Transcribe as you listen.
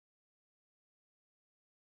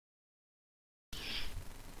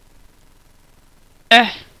Doing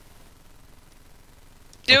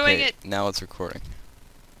Okay, it. now it's recording.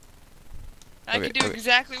 I Okay, can do okay.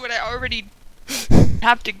 exactly what I already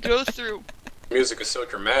have to go through. Music is so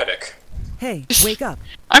dramatic. Hey, wake up.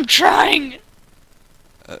 I'm trying!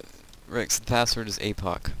 Rex, the password is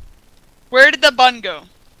APOC. Where did the bun go?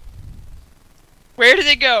 Where did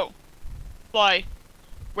it go? Fly.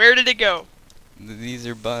 Where did it go? These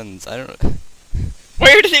are buns. I don't.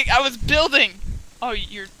 Where did it? I was building! Oh,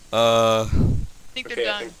 you're. I think they're Okay,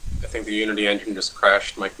 done. I think the Unity engine just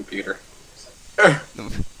crashed my computer.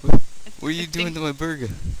 What are you doing to my burger?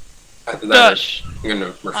 Gosh. I'm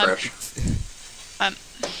gonna refresh.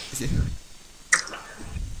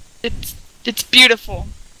 It's beautiful.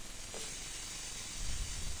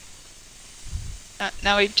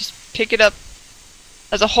 Now we just pick it up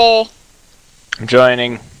as a whole. I'm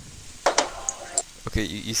joining. Okay,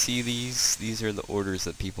 you see these? These are the orders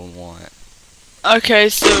that people want. Okay,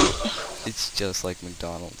 so. It's just like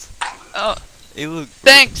McDonald's. Oh. Hey, look.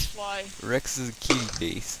 Thanks, Fly. Rex is a kitty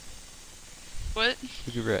face. What?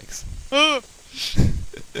 Look at Rex. Oh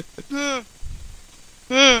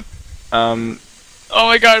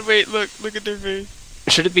my god, wait, look at their face.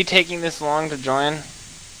 Should it be taking this long to join?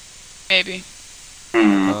 Maybe.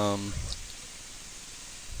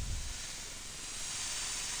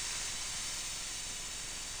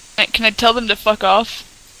 Can I tell them to fuck off?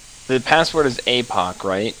 The password is APOC,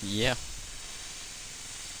 right? Yeah.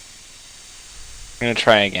 I'm gonna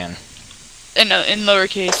try again. In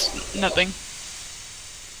lowercase, nothing.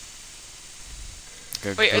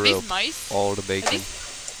 Wait, are these mice? All the bacon.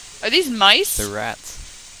 Are these mice? They're rats.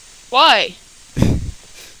 Why?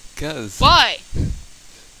 Cause. Why?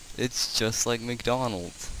 It's just like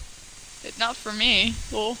McDonald's. Not for me.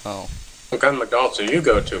 Well. Oh. What kind of McDonald's do you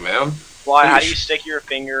go to, ma'am? Why? How do you stick your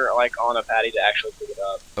finger like on a patty to actually pick it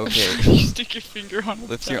up? Okay. You stick your finger on.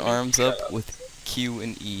 Lift your arms up with Q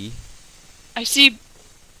and E. I see.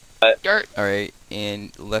 Dirt. Alright,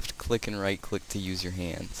 and left click and right click to use your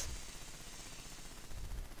hands.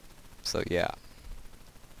 So yeah.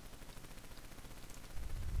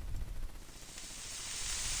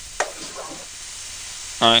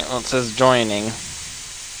 Alright, well it says joining.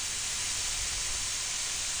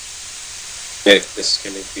 Yeah, this is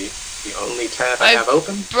gonna be the only tab I have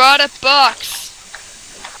open. Brought a box.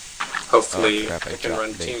 Hopefully, crap, I I can dropped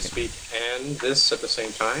run bacon. TeamSpeak and this at the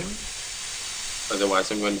same time.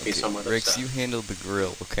 Otherwise, I'm going to be somewhat Rex, upset. you handle the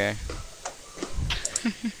grill, okay?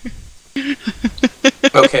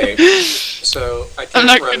 Okay, so I can't I'm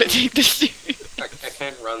not run. gonna take this serious. I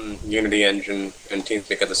can't run Unity engine and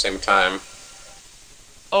TeamSpeak at the same time.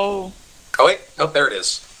 Oh. Oh wait, oh there it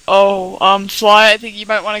is. Oh, Fly, I think you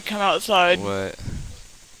might want to come outside. What?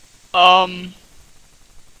 So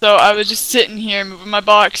I was just sitting here moving my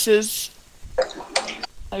boxes.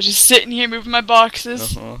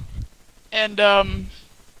 And,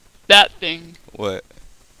 that thing. What?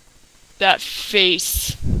 That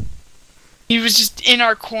face. He was just in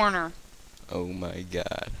our corner. Oh my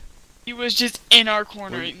god. He was just in our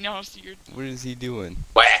corner. What? No, so you're... What is he doing?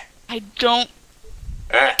 What? I don't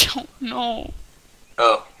Ah. know.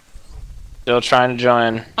 Oh. Still trying to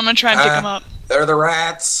join. I'm gonna try and pick him up. They're the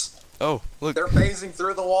rats. Oh, look. They're phasing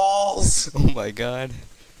through the walls. Oh my god.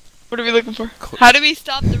 What are we looking for? How do we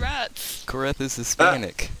stop the rats? Coreth is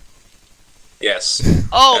Hispanic. Yes.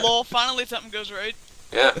 Oh, lol, finally something goes right.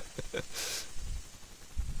 Yeah.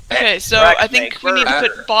 Okay, so Rex, I think make we need to better.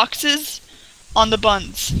 put boxes on the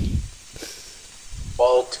buns.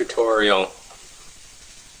 Ball tutorial.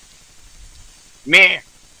 Meh.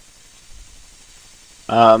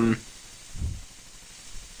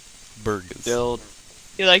 Burgers. Still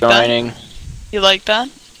You like joining. that? You like that?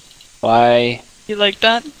 Why? You like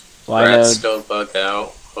that? Why Rats no? still bug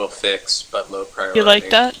out. Will fix, but low priority. You like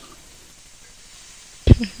that?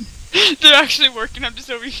 They're actually working, I'm just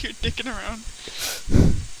over here dicking around.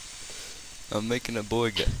 I'm making a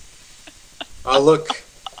burger. Oh look,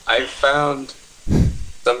 I found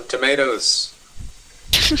some tomatoes.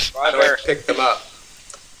 How do I pick them up?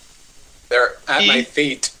 They're at my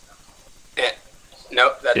feet.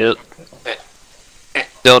 No, that. Still,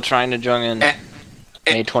 still trying to join in.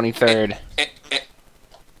 May 23rd,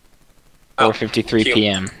 4:53 Q.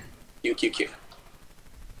 p.m. Q.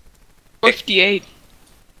 58.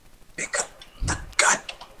 Pick up the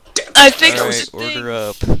goddamn. I think it Alright, was a order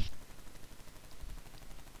up.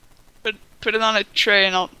 Put it on a tray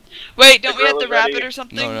and I'll... Wait, don't we have to grill is wrap ready. it or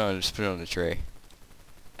something? No, just put it on the tray.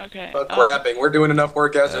 Okay. Fuck wrapping. We're doing enough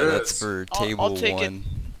work as it That's is. for I'll table take it. 1.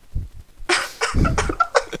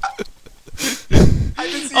 I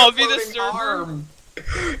can see I'll a be the floating server. arm.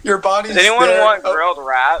 Your body's Does anyone there. want Oh, grilled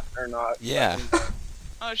rat or not? Yeah.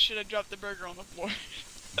 Oh shit! I dropped the burger on the floor.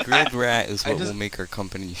 Grilled rat is what just- will make our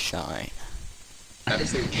company shine.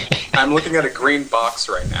 I'm looking at a green box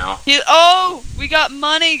right now. Oh, we got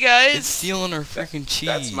money, guys. It's stealing our freaking cheese.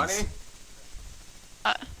 That's money?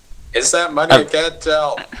 Uh, Is that money? I can't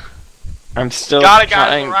tell. I'm still Got it, guys.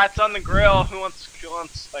 trying. The rat's on the grill. Who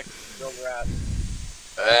wants like grilled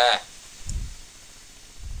rat?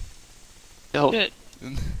 Still, Shit.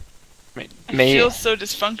 May, I feel so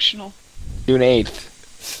dysfunctional. June 8th,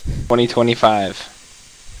 2025,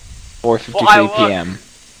 4:53 Well, look. p.m.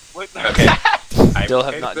 Look, Okay. I Still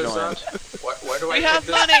have picked not this joined. up. Where do I We put have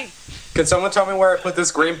this? money. Can someone tell me where I put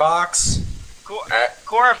this green box?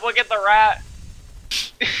 Coreth, look at the rat.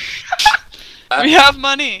 We have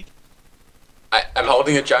money. I'm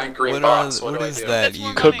holding a giant green What box. what do is I do? that? That's more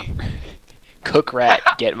You Cook- money. Cook rat,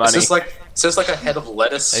 get money. Is this like a head of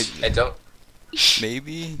lettuce? I don't.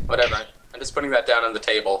 maybe? Whatever. I'm just putting that down on the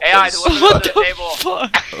table. AI, 'cause- deliver What to the the table.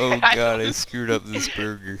 fuck? Oh god, I screwed up this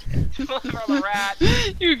burger. Deliver the rat.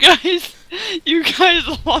 You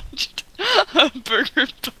guys launched a burger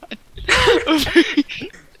bun.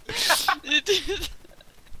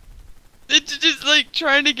 It's just like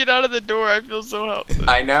trying to get out of the door. I feel so helpless.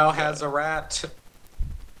 I now has a rat.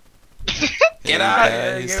 Hey, Get out of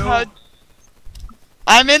here, guys. you! How-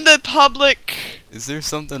 I'm in the public. Is there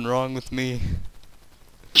something wrong with me?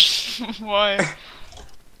 Why?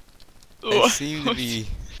 I seem to be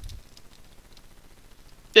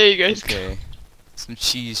There you guys go. okay. Some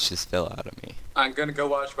cheese just fell out of me. I'm gonna go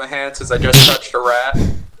wash my hands since I just touched a rat.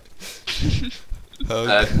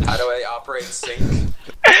 Hug. How do I operate sink?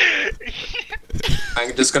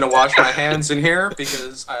 I'm just gonna wash my hands in here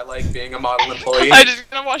because I like being a model employee. I just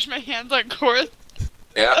gonna wash my hands on Coreth.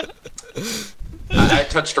 Yeah. I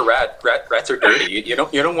touched a rat. Rats are dirty. You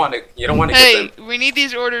don't want to. You don't want to Hey, get them. we need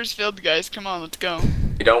these orders filled, guys. Come on, let's go.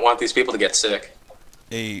 You don't want these people to get sick.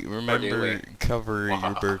 Hey, do remember, we? cover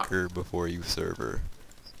your burger before you serve her.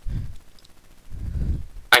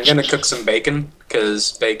 I'm gonna cook some bacon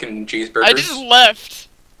because bacon cheeseburgers. I just left.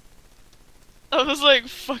 I was like,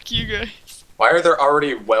 fuck you guys. Why are there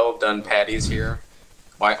already well done patties here?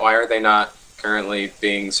 Why are they not currently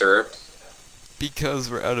being served? Because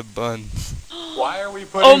we're out of buns. Why are we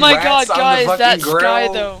putting Oh my rats god, on the guys, fucking that grill? sky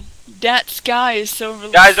though. That sky is so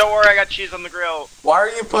realistic. Guys, don't worry. I got cheese on the grill. Why are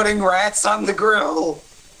you putting rats on the grill?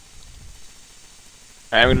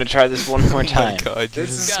 I'm gonna try this one more Oh my time. god, you're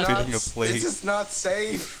This just is spitting not. a This plate. is not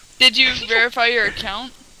safe. Did you verify your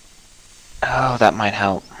account? Oh, that might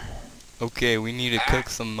help. Okay, we need to cook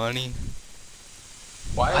some money.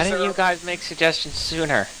 Why Why is didn't there? you guys make suggestions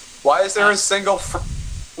sooner? Why is there a single?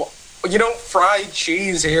 You don't fry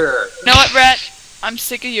cheese here. You know what, Rat? I'm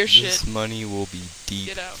sick of your This shit. money will be deep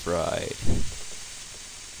Get out. fried.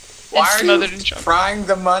 Why are you smothered in chocolate. frying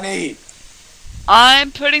the money?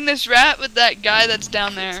 I'm putting this rat with that guy that's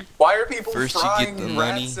down there. Why are people First you frying get the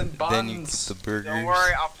money, rats and then you buns? get the burgers. Don't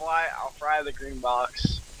worry. I'll fry the green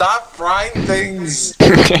box. Stop frying things.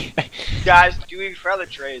 Guys, do we fry the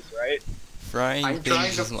trays, right? Frying I'm trying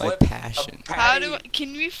things to is my flip passion. a How patty.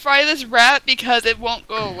 can we fry this rat because it won't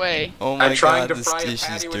go away? Oh my I'm trying god, to this fry a dish is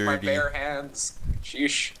patty with my dirty. bare hands.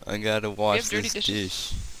 Sheesh. I gotta wash dirty this dishes.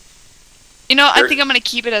 dish. You know, I Dirt- think I'm gonna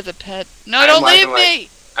keep it as a pet. No, I'm don't lagging leave me!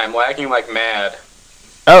 I'm lagging like mad.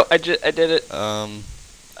 Oh, I did it. I'm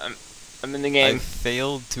I'm in the I game.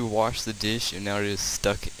 failed to wash the dish and now it is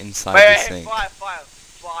stuck inside Wait, the wait, sink.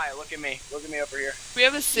 fly. Look at me. Look at me over here. We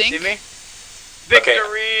have a See sink? me? Okay,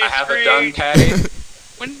 Victory! I have a streak. done patty.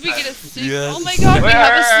 When did we get a sink? Yes. Oh my god, we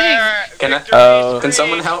have a sink! Can I- Victory Oh. Can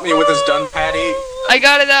someone streak. help me with this done patty? I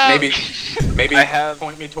got it out! Maybe I have-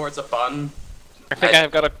 point me towards a bun. I think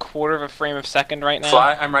I've got a quarter of a frame of second right now.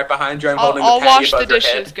 Fly, I'm right behind you. I'm I'll holding the patty wash the above your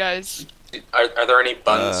dishes, head. guys. Are there any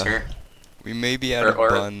buns Uh, here? We may be out Or- of or-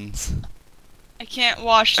 buns. I can't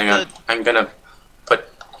wash Hang the... on. I'm gonna put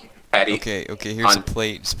patty. Okay, here's a On-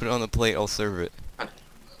 plate. Just put it on the plate, I'll serve it.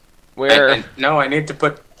 Where? No, I need to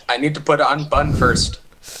put it on bun first.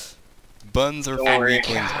 Buns are Don't for worry,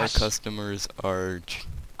 weaklings. Our gosh. customers are...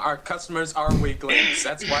 Our customers are weaklings.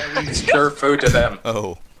 That's why we serve food to them.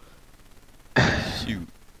 Oh. Shoot.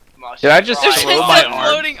 Must Did I just fry. There's throw a my arm?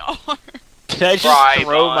 floating arm! Did I just Fry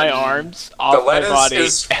throw my bun. arms The off my lettuce body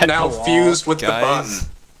is at now the wall? fused with Guys, the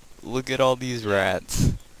bun. look at all these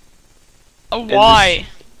rats. Why?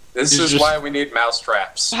 This It's is just- why we need mouse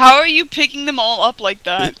traps. How are you picking them all up like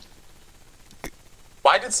that?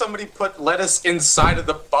 Why did somebody put lettuce inside of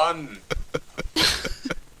the bun?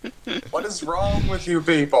 What is wrong with you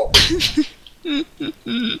people? Oh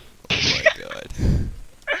my god.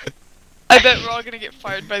 I bet we're all gonna get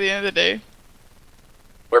fired by the end of the day.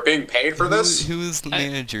 We're being paid for this? Who is the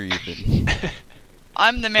manager even?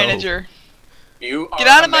 I'm the manager. You are Get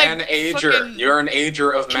out a of my man-ager. fucking You're an ager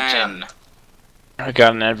of kitchen. man. I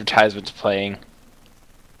got an advertisement playing.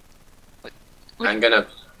 I'm gonna.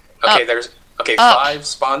 Okay, there's. Okay, 5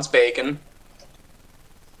 spawns bacon.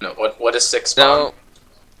 No, what is 6 spawn? No.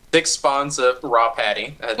 6 spawns of raw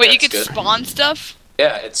patty. Wait, you That's could good. spawn stuff?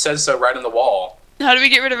 Yeah, it says so right on the wall. How do we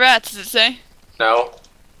get rid of rats, does it say? No.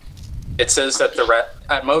 It says that the rat.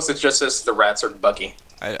 At most, it just says the rats are buggy.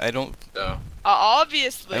 I don't. So.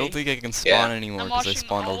 Obviously. I don't think I can spawn Yeah. anymore I'm because I washing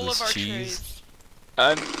spawned all of this our cheese.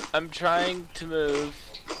 trays. I'm trying to move.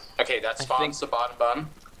 Okay, that spawns the bottom bun.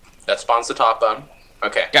 That spawns the top bun.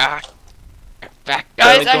 Okay. God. Back.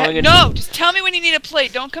 Guys, going in- no! Just tell me when you need a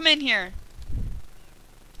plate. Don't come in here.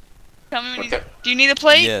 Tell me when you. Okay. Do you need a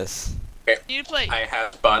plate? Yes. You need a plate. I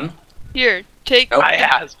have bun. Here, take. Nope. I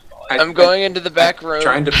has. I'm going into the back room.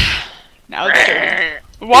 Trying to. Now it's dirty.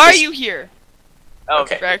 Why are you here? Oh,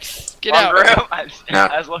 Okay. Rex, get wrong out. room. Now,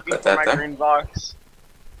 I was looking put for that my there. green box.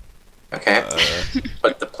 Okay.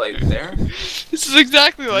 Put the plate there. This is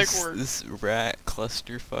exactly like This, work. this rat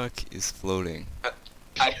clusterfuck is floating.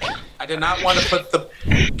 I did not want to put the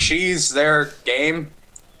cheese there, game.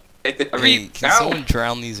 Take the Hey, can No! someone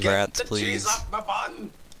drown these Get rats, the cheese please? off my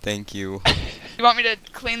bun. Thank you. You want me to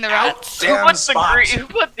clean the rats? Who Damn put the spot. green? Who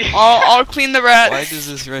put the? I'll clean the rats. Why does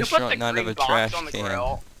this Who put the restaurant not have green a box trash on the can?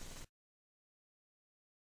 grill?